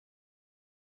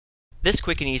This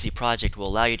quick and easy project will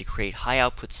allow you to create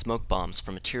high-output smoke bombs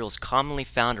from materials commonly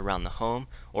found around the home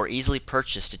or easily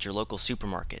purchased at your local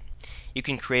supermarket. You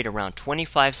can create around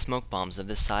 25 smoke bombs of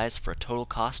this size for a total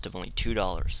cost of only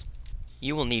 $2.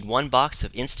 You will need one box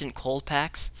of instant cold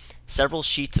packs, several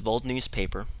sheets of old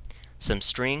newspaper, some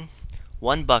string,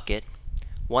 one bucket,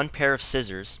 one pair of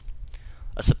scissors,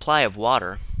 a supply of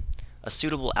water, a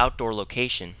suitable outdoor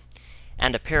location,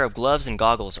 and a pair of gloves and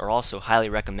goggles are also highly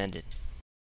recommended.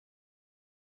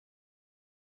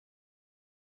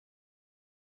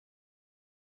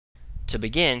 To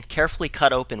begin, carefully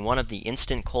cut open one of the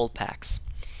instant cold packs.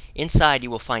 Inside you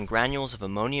will find granules of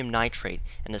ammonium nitrate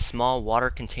and a small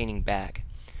water-containing bag.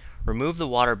 Remove the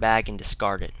water bag and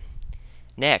discard it.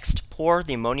 Next, pour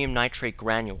the ammonium nitrate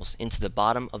granules into the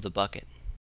bottom of the bucket.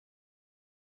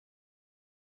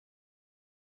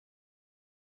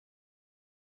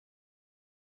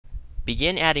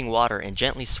 Begin adding water and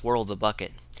gently swirl the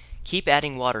bucket. Keep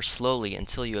adding water slowly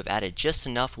until you have added just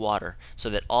enough water so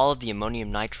that all of the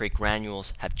ammonium nitrate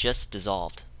granules have just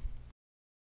dissolved.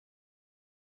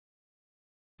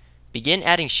 Begin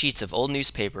adding sheets of old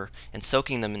newspaper and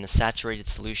soaking them in the saturated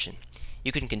solution.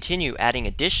 You can continue adding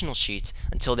additional sheets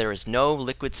until there is no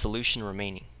liquid solution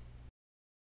remaining.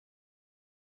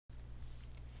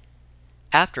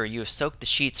 After you have soaked the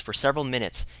sheets for several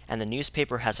minutes and the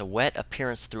newspaper has a wet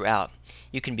appearance throughout,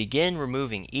 you can begin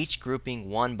removing each grouping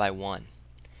one by one.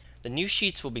 The new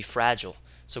sheets will be fragile,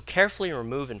 so carefully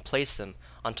remove and place them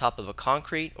on top of a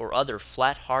concrete or other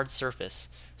flat, hard surface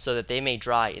so that they may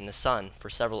dry in the sun for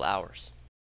several hours.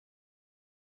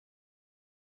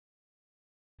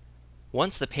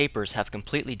 Once the papers have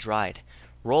completely dried,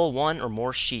 roll one or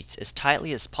more sheets as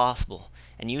tightly as possible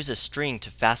and use a string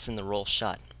to fasten the roll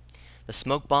shut. The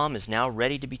smoke bomb is now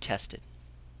ready to be tested.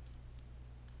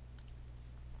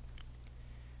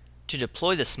 To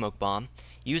deploy the smoke bomb,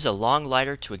 use a long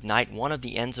lighter to ignite one of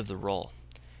the ends of the roll.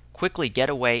 Quickly get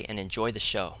away and enjoy the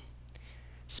show.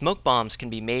 Smoke bombs can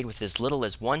be made with as little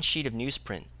as one sheet of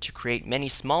newsprint to create many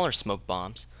smaller smoke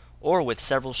bombs, or with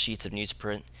several sheets of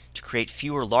newsprint to create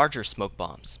fewer larger smoke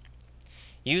bombs.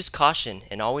 Use caution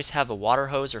and always have a water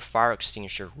hose or fire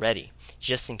extinguisher ready,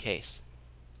 just in case.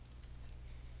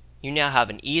 You now have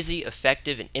an easy,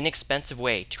 effective, and inexpensive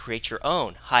way to create your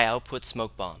own high-output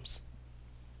smoke bombs.